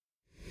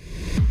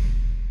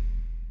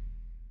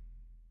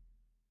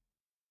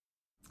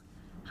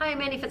Hi, I'm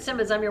Mandy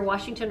Fitzsimmons. I'm your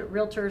Washington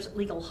Realtors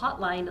Legal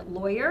Hotline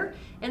lawyer.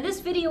 And this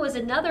video is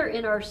another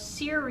in our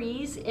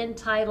series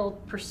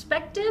entitled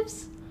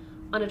Perspectives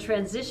on a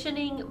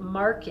Transitioning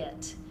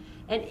Market.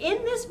 And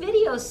in this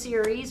video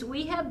series,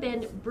 we have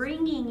been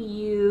bringing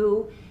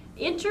you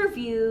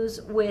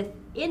interviews with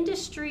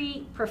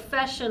industry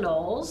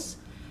professionals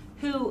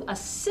who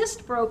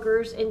assist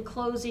brokers in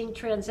closing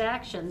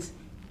transactions.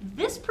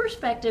 This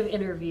perspective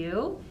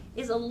interview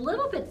is a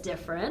little bit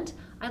different.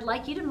 I'd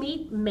like you to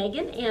meet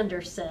Megan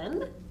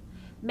Anderson.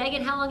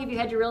 Megan, how long have you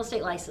had your real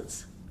estate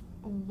license?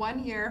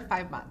 1 year,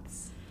 5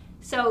 months.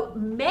 So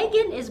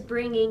Megan is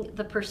bringing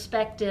the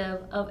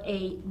perspective of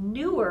a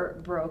newer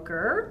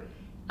broker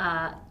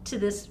to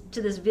this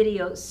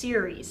video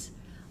series.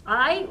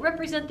 I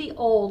represent the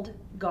old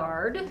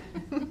guard.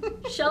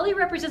 Shelly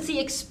represents the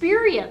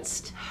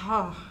experienced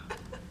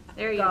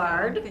There you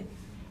guard. go.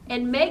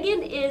 And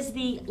Megan is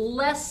the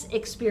less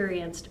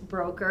experienced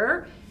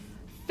broker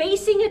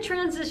facing a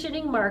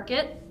transitioning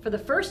market for the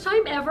first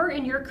time ever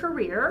in your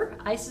career.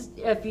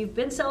 If you've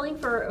been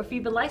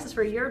licensed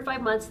for 1 year and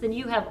 5 months, then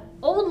you have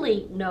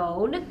only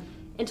known,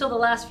 until the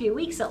last few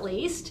weeks at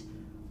least,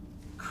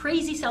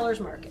 crazy seller's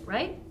market,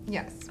 right?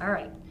 Yes. All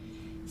right.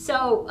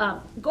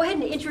 So go ahead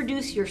and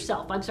introduce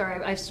yourself. I'm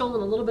sorry, I've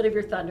stolen a little bit of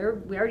your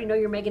thunder. We already know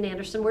you're Megan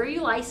Anderson. Where are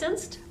you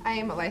licensed? I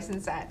am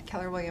licensed at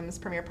Keller Williams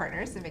Premier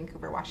Partners in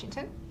Vancouver,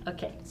 Washington.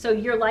 Okay, so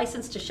you're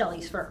licensed to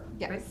Shelly's firm,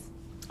 Yes. right?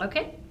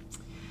 Okay.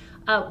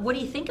 What do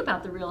you think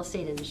about the real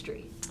estate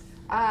industry?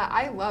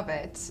 I love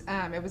it.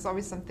 It was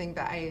always something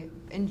that I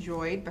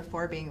enjoyed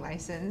before being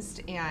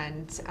licensed,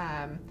 and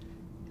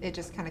it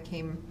just kind of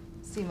came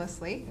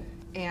seamlessly,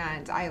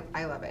 and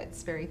I love it.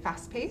 It's very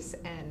fast-paced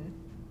and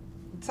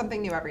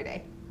something new every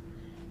day.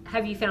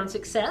 Have you found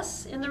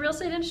success in the real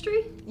estate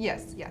industry?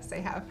 Yes, I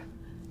have.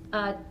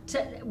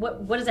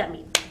 What does that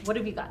mean? What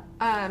have you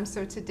got?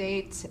 So to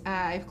date,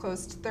 I've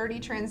closed 30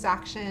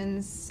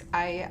 transactions.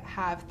 I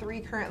have 3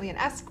 currently in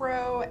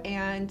escrow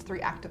and 3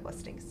 active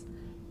listings.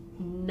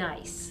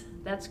 Nice.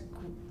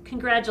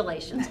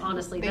 Congratulations,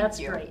 honestly. Thank That's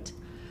you. great.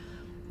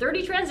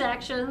 30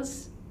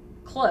 transactions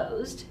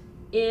closed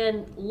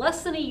in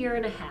less than 1.5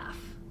 years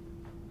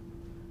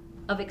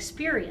of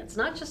experience,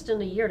 not just in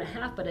 1.5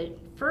 years, but a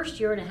first 1.5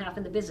 years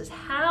in the business.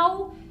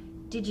 How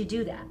did you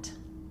do that?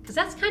 Because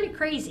that's kind of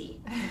crazy.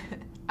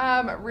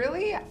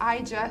 Really,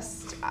 I'm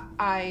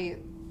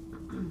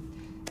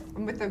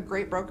with a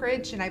great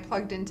brokerage, and I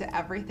plugged into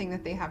everything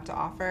that they have to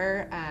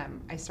offer.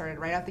 I started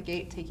right out the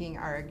gate taking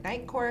our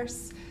Ignite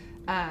course.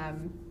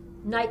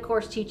 Night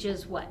course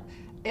teaches what?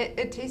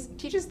 It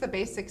teaches the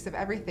basics of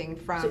everything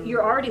from... So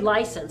you're already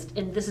licensed,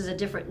 and this is a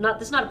different,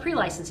 this is not a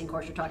pre-licensing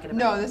course you're talking about.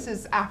 No, this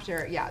is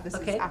after, this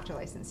Okay. is after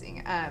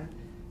licensing.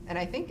 And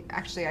I think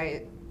actually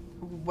I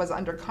was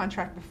under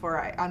contract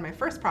on my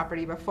first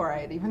property before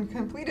I had even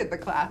completed the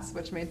class,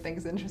 which made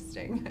things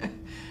interesting.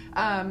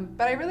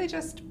 But I really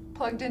just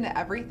plugged into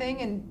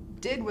everything and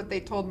did what they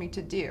told me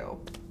to do.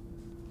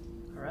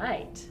 All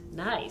right,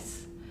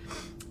 nice.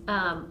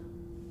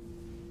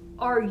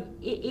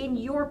 In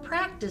your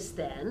practice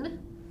then,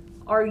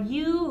 are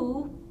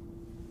you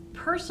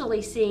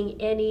personally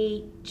seeing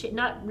any,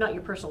 not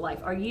your personal life,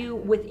 are you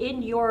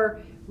within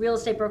your real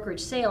estate brokerage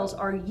sales,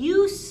 are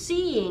you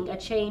seeing a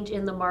change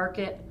in the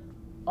market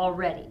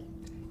already?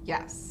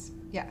 Yes.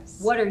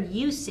 What are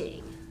you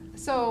seeing?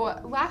 So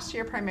last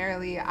year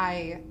primarily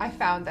I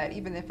found that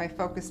even if I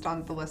focused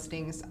on the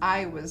listings,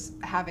 I was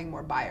having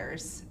more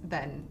buyers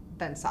than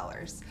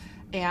sellers.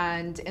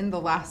 And in the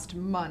last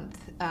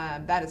month,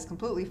 that is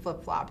completely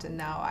flip-flopped, and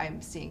now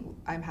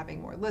I'm having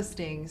more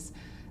listings.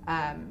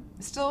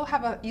 Still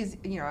have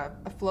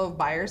a flow of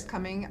buyers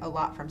coming, a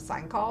lot from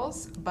sign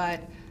calls,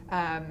 but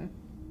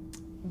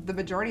the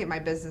majority of my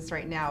business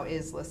right now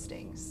is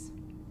listings.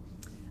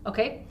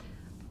 Okay.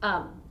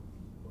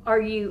 Are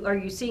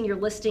you seeing your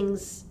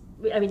listings?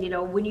 I mean,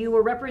 when you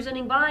were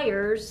representing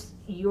buyers,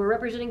 who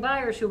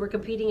were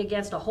competing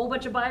against a whole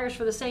bunch of buyers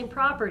for the same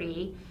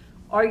property.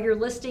 Are your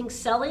listings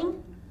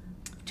selling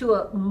to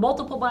a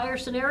multiple buyer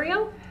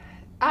scenario?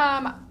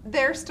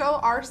 There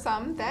still are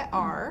some that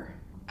are.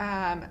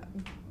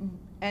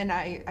 And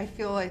I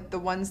feel like the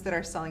ones that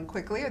are selling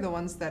quickly are the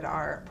ones that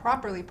are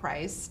properly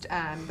priced,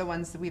 the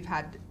ones that we've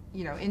had,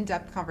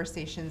 in-depth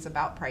conversations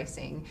about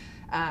pricing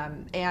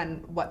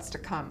and what's to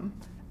come.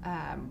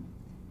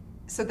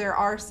 So there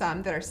are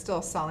some that are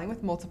still selling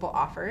with multiple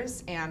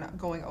offers and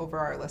going over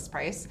our list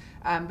price,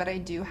 but I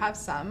do have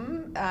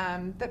some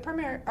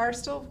that are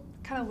still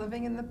kind of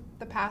living in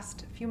the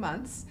past few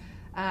months,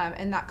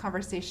 and that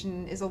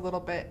conversation is a little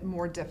bit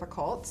more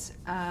difficult.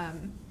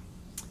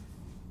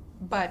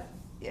 But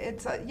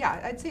it's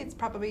I'd say it's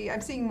probably, I'm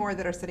seeing more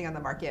that are sitting on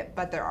the market,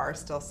 but there are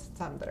still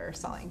some that are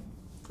selling.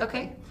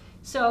 Okay,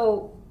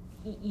 so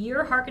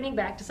you're hearkening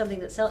back to something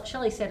that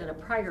Shelly said in a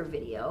prior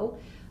video,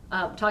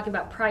 talking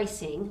about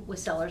pricing with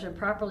sellers and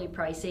properly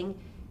pricing.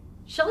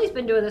 Shelly's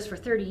been doing this for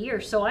 30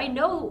 years, so I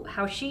know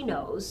how she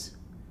knows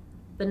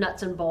the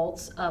nuts and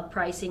bolts of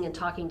pricing and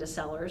talking to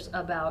sellers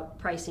about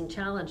pricing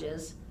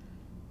challenges.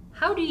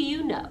 How do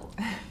you know?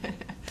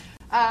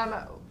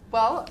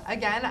 Well,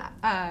 again,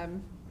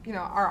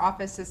 our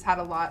office has had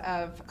a lot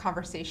of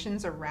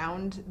conversations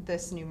around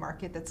this new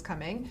market that's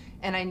coming,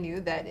 and I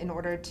knew that in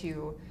order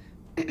to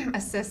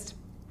assist,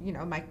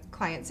 my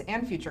clients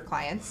and future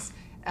clients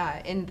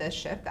in this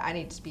shift, that I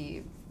need to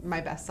be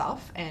my best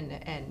self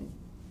and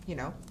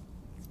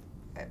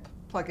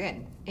plug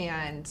in.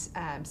 And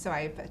so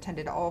I've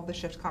attended all of the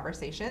shift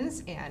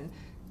conversations, and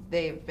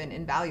they've been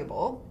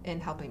invaluable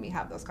in helping me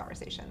have those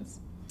conversations.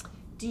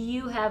 Do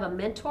you have a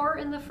mentor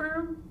in the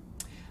firm?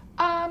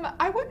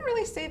 I wouldn't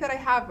really say that I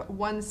have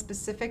one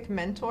specific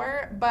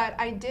mentor, but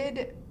I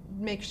did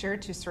make sure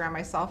to surround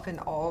myself in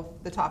all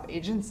of the top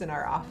agents in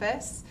our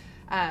office,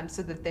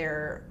 so that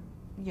their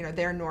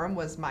norm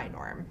was my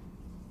norm.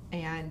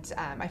 And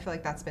I feel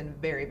like that's been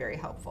very, very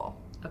helpful.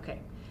 Okay.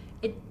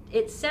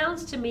 It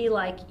sounds to me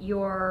like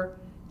your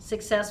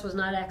success was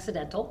not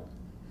accidental.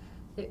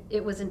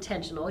 It was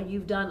intentional.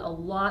 You've done a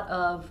lot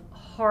of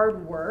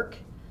hard work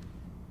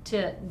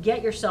to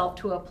get yourself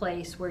to a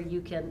place where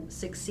you can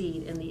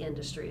succeed in the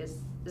industry. Is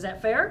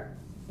that fair?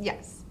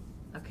 Yes.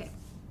 Okay.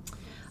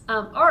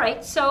 All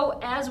right, so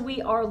as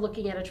we are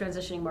looking at a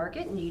transitioning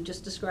market, and you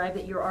just described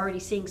that you're already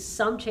seeing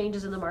some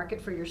changes in the market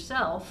for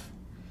yourself,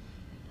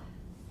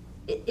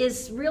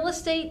 is real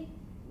estate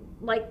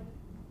like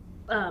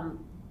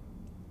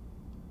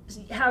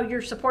how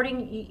you're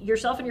supporting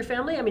yourself and your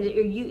family? I mean,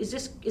 is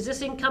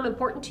this income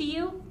important to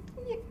you?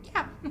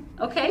 Yeah.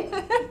 Okay.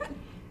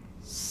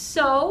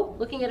 So,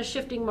 looking at a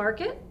shifting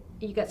market,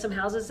 you got some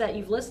houses that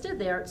you've listed.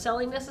 They aren't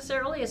selling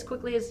necessarily as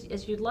quickly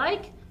as you'd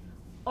like.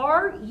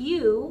 Are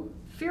you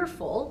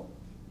fearful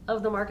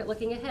of the market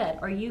looking ahead?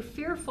 Are you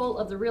fearful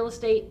of the real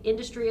estate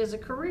industry as a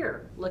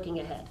career looking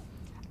ahead?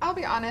 I'll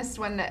be honest,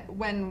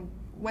 when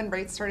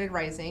rates started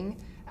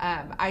rising,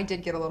 I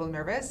did get a little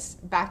nervous.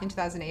 Back in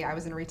 2008, I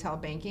was in retail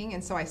banking,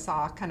 and so I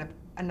saw kind of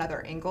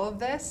another angle of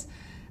this.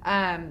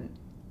 And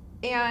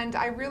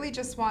I really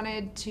just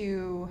wanted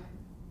to...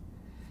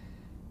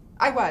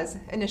 I was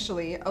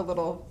initially a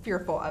little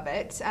fearful of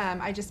it.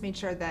 I just made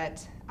sure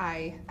that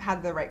I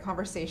had the right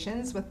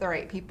conversations with the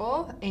right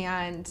people,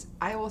 and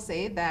I will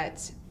say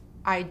that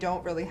I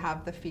don't really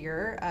have the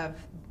fear of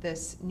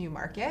this new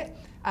market.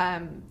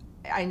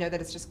 I know that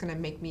it's just going to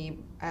make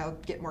I'll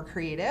get more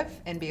creative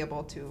and be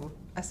able to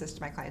assist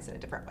my clients in a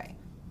different way.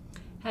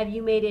 Have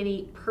you made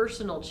any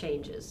personal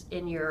changes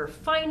in your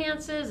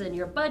finances and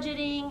your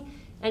budgeting,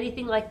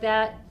 anything like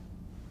that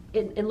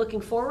in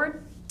looking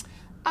forward?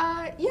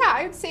 Yeah,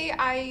 I would say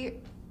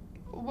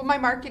my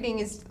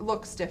marketing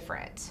looks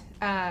different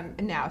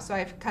now. So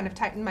I've kind of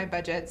tightened my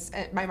budgets.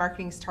 My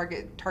marketing's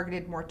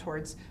targeted more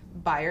towards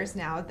buyers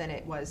now than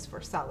it was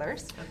for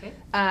sellers. Okay.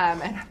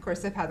 And of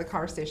course, I've had the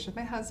conversation with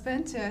my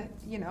husband to,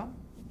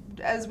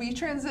 as we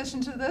transition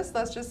to this,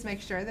 let's just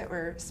make sure that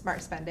we're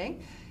smart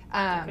spending.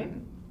 Okay.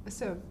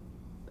 So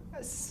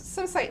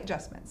some slight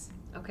adjustments.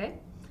 Okay.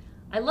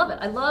 I love it.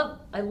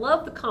 I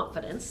love the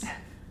confidence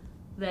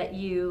that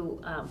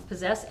you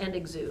possess and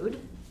exude.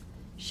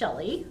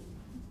 Shelley,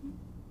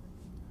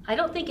 I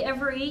don't think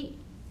every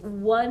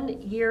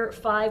 1 year,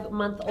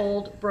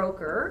 5-month-old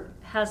broker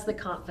has the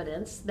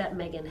confidence that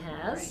Megan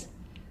has. Right.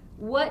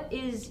 What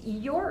is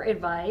your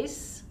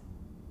advice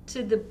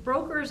to the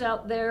brokers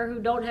out there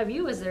who don't have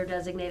you as their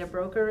designated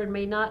broker and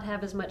may not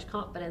have as much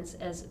confidence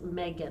as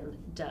Megan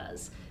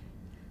does?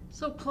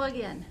 So plug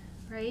in,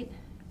 right?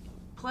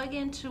 Plug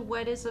into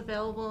what is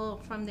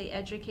available from the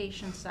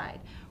education side,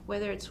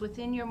 whether it's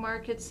within your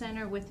market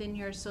center, within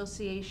your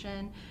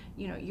association.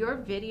 Your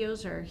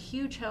videos are a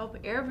huge help.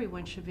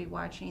 Everyone should be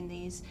watching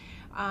these.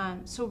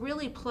 So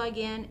really plug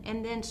in,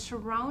 and then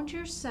surround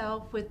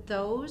yourself with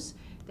those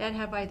that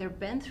have either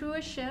been through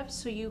a shift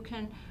so you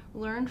can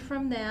learn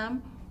from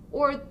them,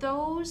 or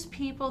those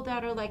people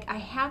that are like, I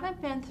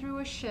haven't been through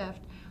a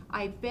shift.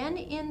 I've been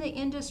in the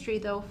industry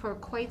though for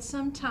quite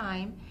some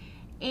time,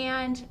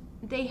 and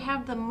they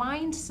have the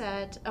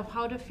mindset of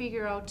how to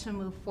figure out to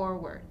move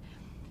forward.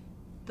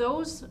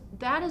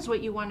 That is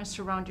what you want to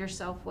surround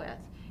yourself with,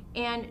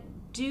 and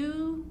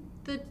do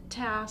the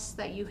tasks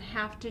that you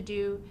have to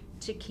do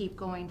to keep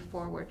going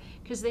forward,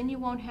 because then you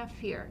won't have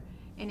fear.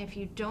 And if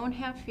you don't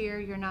have fear,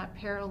 you're not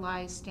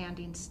paralyzed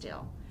standing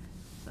still.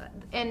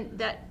 And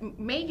that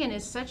Megan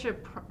is such a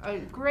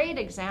great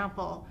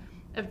example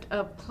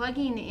of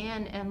plugging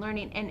in and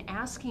learning and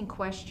asking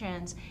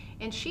questions.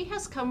 And she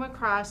has come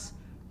across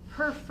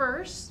her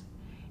first,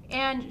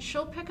 and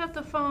she'll pick up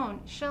the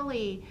phone.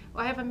 Shelley,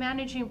 I have a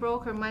managing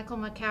broker, Michael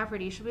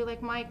McCafferty. She'll be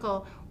like,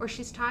 Michael, or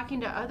she's talking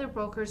to other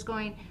brokers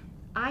going,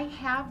 I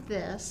have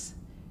this.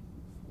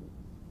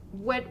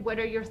 What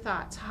are your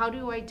thoughts? How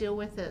do I deal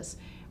with this?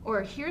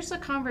 Or here's a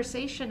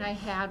conversation I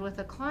had with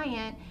a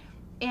client,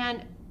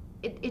 and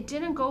it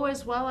didn't go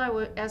as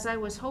well as I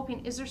was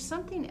hoping. Is there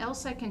something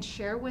else I can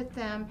share with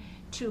them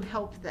to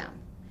help them?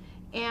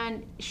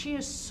 And she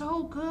is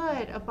so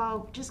good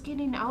about just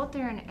getting out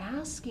there and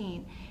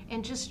asking,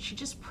 and she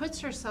just puts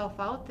herself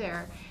out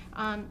there.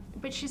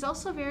 But she's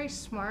also very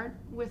smart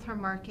with her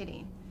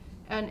marketing,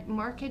 and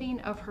marketing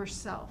of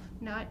herself,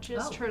 not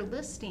just her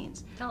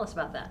listings. Tell us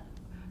about that.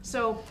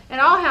 So,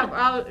 and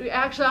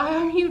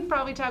I'll you'd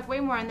probably talk way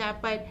more on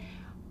that, but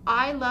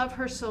I love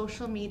her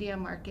social media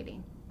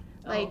marketing.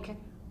 Like, okay.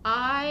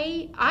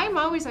 I'm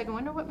always like, I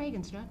wonder what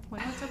Megan's doing.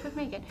 What's up with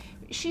Megan?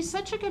 She's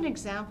such a good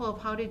example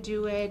of how to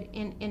do it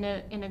in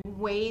a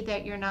way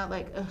that you're not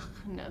like, ugh,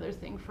 another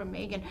thing from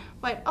Megan.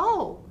 But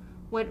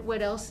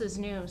what else is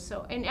new?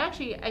 So, and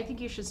actually, I think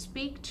you should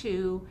speak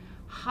to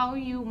how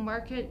you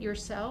market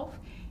yourself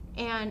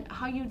and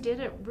how you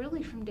did it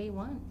really from day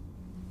one.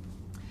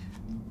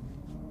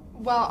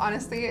 Well,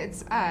 honestly,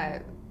 it's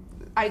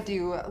I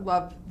do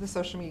love the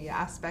social media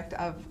aspect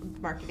of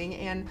marketing,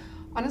 and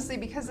honestly,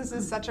 because this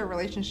is such a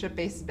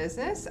relationship-based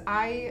business,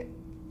 I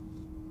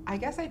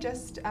guess I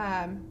just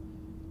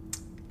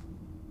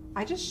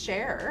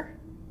share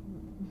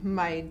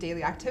my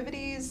daily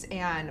activities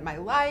and my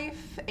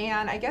life,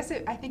 and I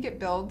think it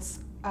builds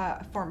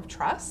a form of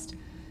trust,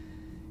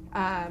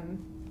 and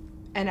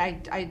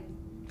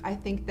I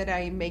think that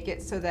I make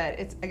it so that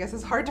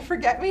it's hard to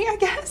forget me, I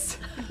guess.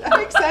 If that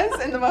makes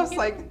sense in the most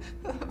like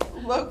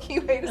low-key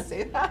way to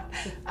say that.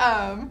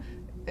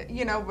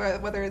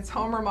 Whether it's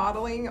home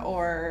remodeling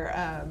or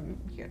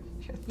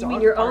you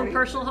mean your own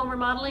personal home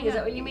remodeling? Is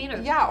that what you mean?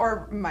 Or? Yeah,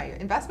 or my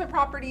investment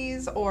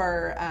properties,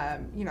 or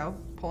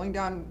pulling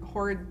down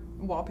horrid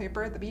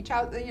wallpaper at the beach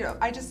house.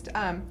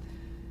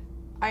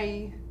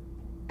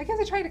 I guess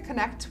I try to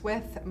connect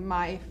with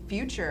my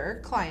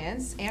future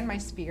clients and my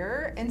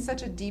sphere in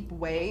such a deep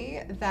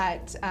way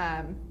that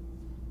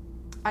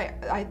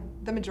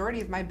the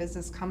majority of my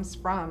business comes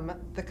from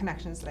the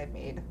connections that I've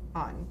made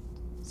on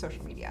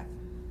social media.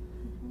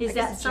 Is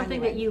that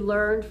something that you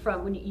learned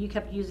from when you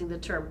kept using the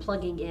term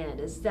plugging in?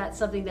 Is that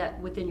something that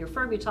within your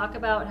firm you talk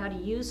about how to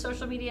use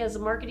social media as a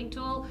marketing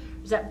tool?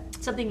 Is that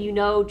something you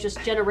know just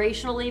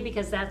generationally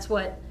because that's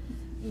what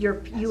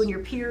you and your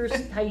peers,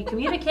 how you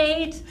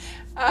communicate?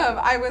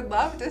 I would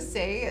love to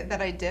say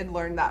that I did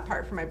learn that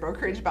part from my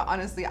brokerage, but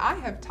honestly, I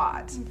have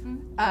taught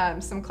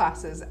some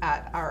classes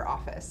at our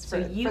office for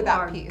that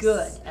piece. So you are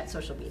good at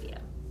social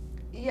media.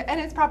 Yeah, and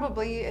it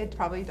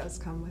probably does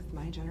come with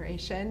my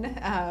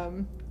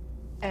generation.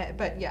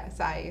 But yes,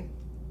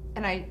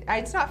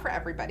 it's not for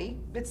everybody.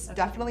 It's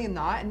definitely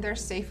not, and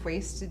there's safe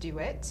ways to do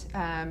it.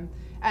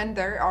 And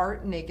there are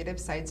negative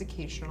sides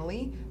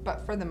occasionally,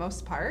 but for the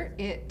most part,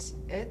 it's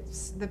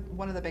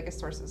one of the biggest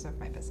sources of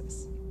my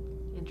business.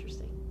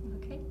 Interesting.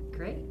 Okay,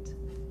 great.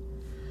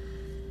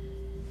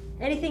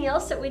 Anything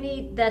else that we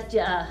need that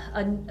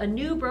a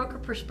new broker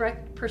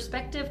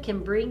perspective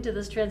can bring to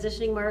this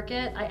transitioning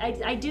market?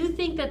 I do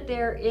think that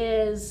there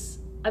is.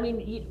 I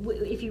mean,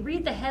 if you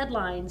read the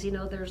headlines,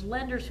 there's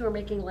lenders who are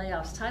making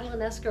layoffs, title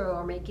and escrow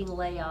are making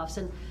layoffs,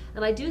 and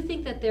I do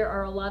think that there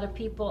are a lot of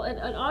people, and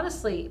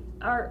honestly,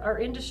 our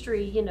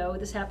industry,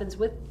 this happens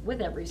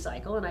with every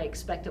cycle, and I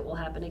expect it will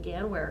happen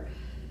again, where,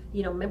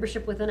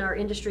 membership within our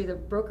industry, the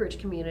brokerage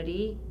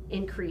community,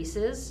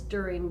 increases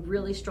during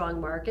really strong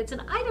markets,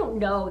 and I don't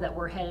know that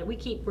we're headed.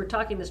 We're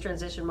talking this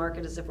transition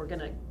market as if we're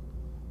going to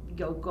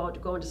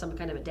go into some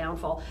kind of a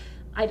downfall.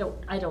 I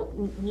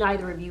don't,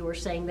 neither of you are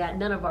saying that.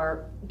 None of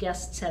our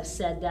guests have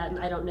said that, and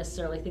I don't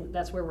necessarily think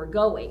that's where we're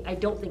going. I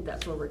don't think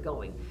that's where we're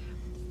going.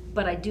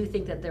 But I do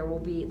think that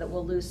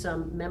we'll lose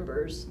some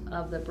members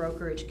of the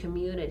brokerage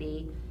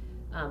community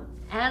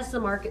as the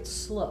market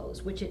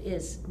slows, which it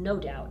is no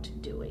doubt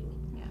doing.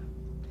 Yeah.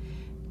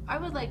 I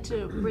would like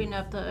to bring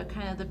up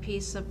the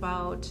piece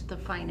about the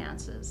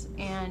finances,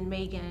 and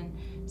Megan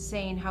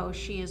saying how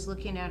she is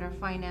looking at her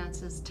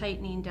finances,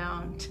 tightening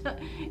down,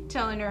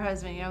 telling her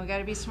husband, we got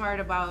to be smart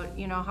about,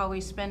 how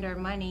we spend our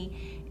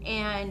money.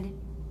 And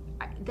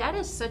that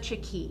is such a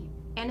key.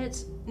 And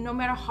it's no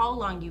matter how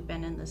long you've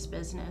been in this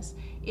business,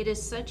 it is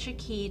such a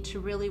key to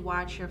really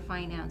watch your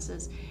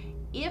finances.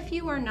 If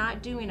you are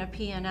not doing a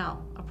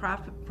P&L, a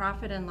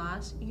profit and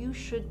loss, you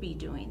should be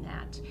doing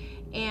that.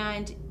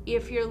 And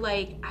if you're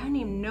like, I don't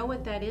even know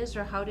what that is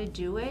or how to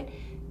do it,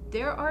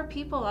 there are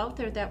people out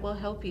there that will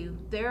help you.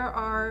 There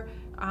are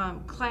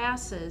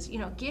classes,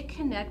 get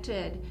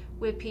connected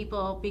with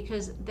people,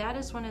 because that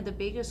is one of the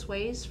biggest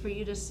ways for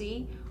you to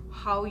see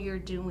how you're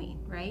doing,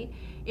 right?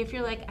 If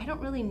you're like, I don't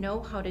really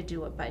know how to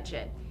do a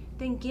budget,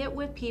 then get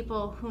with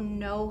people who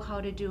know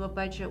how to do a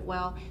budget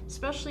well,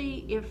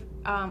 especially if,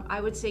 I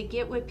would say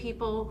get with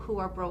people who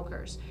are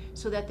brokers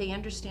so that they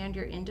understand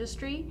your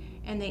industry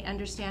and they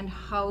understand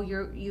how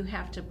you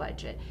have to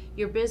budget.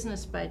 Your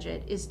business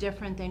budget is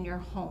different than your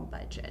home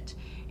budget.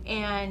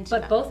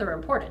 But both are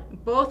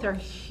important. Both are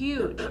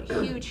huge,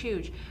 huge,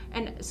 huge.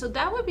 And so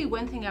that would be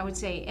one thing I would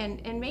say.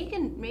 And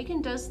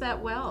Megan does that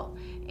well.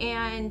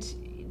 And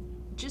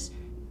just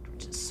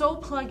so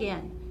plug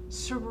in.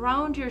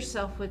 Surround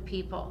yourself with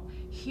people.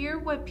 Hear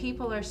what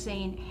people are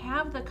saying.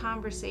 Have the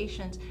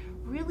conversations.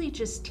 Really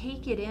just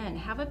take it in.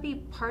 Have it be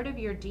part of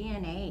your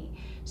DNA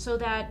so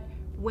that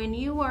when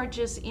you are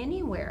just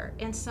anywhere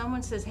and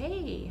someone says,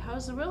 hey,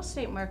 how's the real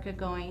estate market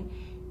going?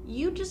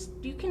 You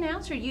can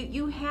answer.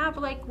 You have,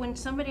 like, when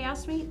somebody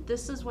asks me,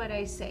 this is what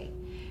I say.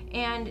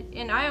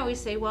 And I always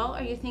say, well,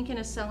 are you thinking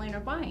of selling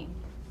or buying?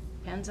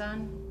 Depends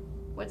on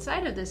what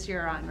side of this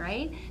you're on,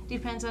 right?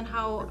 Depends on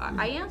how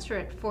I answer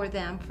it for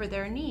them, for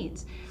their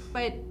needs.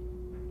 But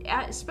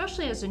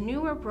especially as a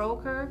newer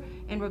broker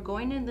and we're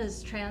going in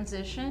this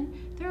transition,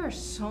 there are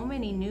so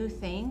many new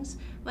things.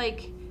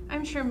 Like,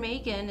 I'm sure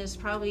Megan is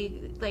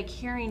probably like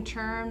hearing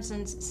terms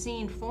and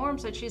seeing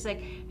forms that she's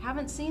like,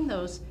 haven't seen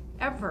those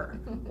ever.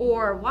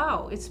 Or,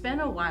 wow, it's been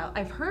a while.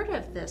 I've heard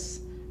of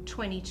this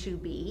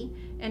 22B,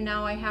 and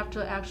now I have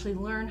to actually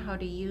learn how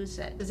to use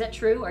it. Is that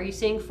true? Are you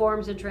seeing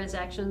forms and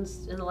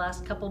transactions in the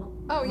last couple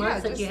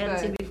months that you hadn't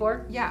seen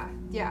before? Yeah.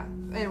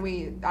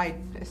 And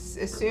as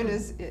soon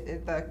as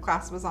the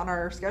class was on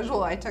our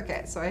schedule, I took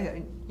it. So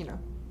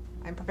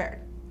I'm prepared.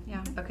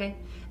 Yeah. Okay.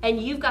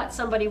 And you've got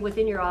somebody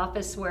within your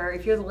office where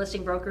if you're the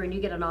listing broker and you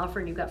get an offer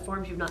and you've got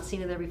forms you've not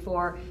seen in there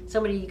before,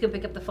 somebody you can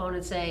pick up the phone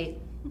and say,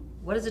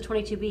 what is a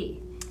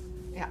 22B?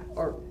 Yeah.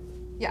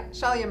 Yeah,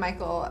 Shelly and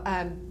Michael,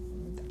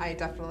 I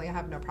definitely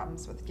have no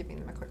problems with giving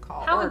them a quick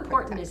call. How or a quick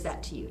important text. is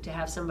that to you to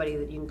have somebody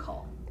that you can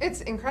call?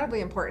 It's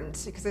incredibly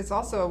important because it's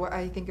also,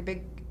 I think, a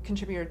big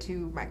contributor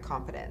to my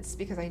confidence,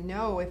 because I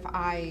know if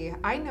I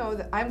know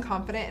that I'm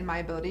confident in my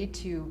ability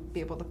to be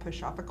able to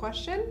push off a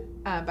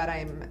question, but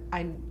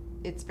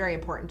it's very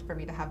important for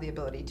me to have the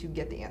ability to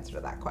get the answer to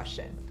that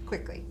question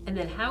quickly. And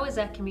then how is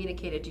that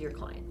communicated to your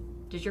client?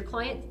 Does your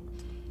client,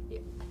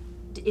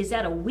 is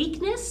that a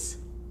weakness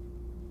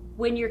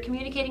when you're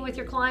communicating with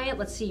your client?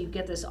 Let's see, you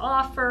get this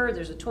offer,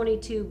 there's a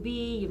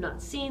 22B, you've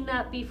not seen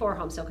that before,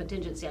 home sale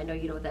contingency, I know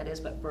you know what that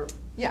is, but for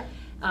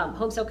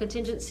home sale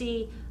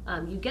contingency,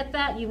 you get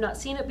that, you've not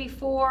seen it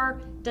before.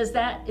 Is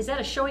that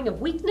a showing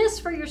of weakness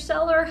for your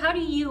seller? How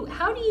do you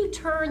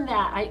turn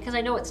that, because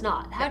I know it's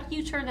not, how do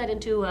you turn that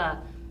into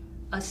a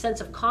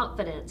sense of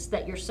confidence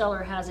that your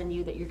seller has in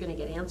you that you're going to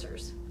get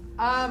answers?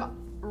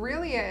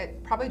 Really,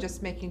 probably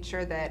just making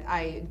sure that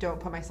I don't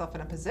put myself in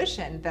a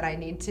position that I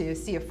need to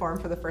see a form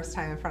for the first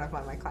time in front of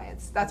one of my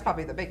clients. That's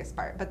probably the biggest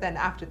part. But then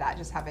after that,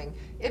 just having,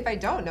 if I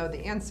don't know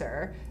the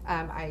answer,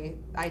 I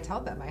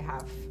tell them I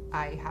have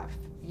a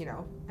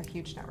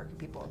huge network of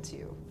people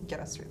to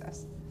get us through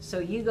this. So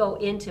you go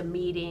into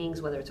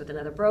meetings, whether it's with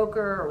another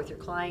broker or with your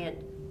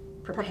client,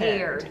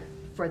 prepared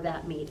for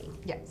that meeting.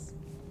 Yes.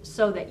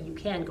 So that you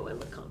can go in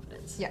with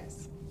confidence.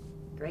 Yes.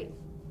 Great.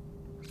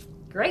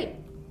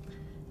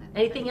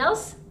 Anything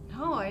else?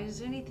 No, is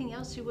there anything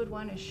else you would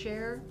want to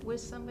share with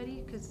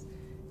somebody? Because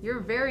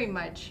you're very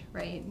much,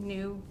 right,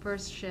 new,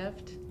 first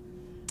shift.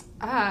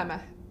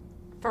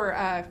 For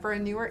a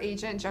newer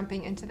agent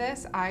jumping into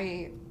this,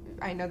 I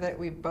know that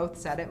we've both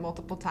said it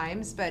multiple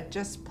times, but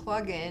just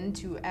plug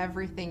into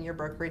everything your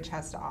brokerage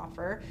has to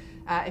offer.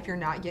 If you're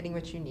not getting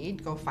what you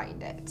need, go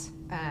find it,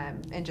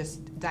 and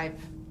just dive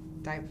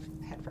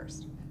head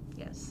first.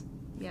 Yes.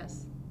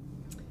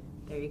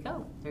 There you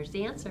go. There's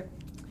the answer.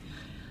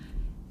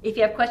 If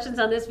you have questions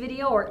on this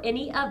video or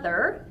any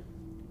other,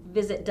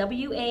 visit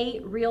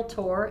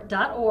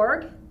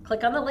warealtor.org,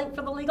 click on the link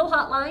for the legal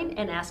hotline,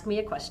 and ask me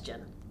a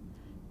question.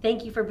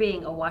 Thank you for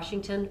being a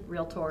Washington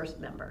Realtors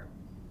member.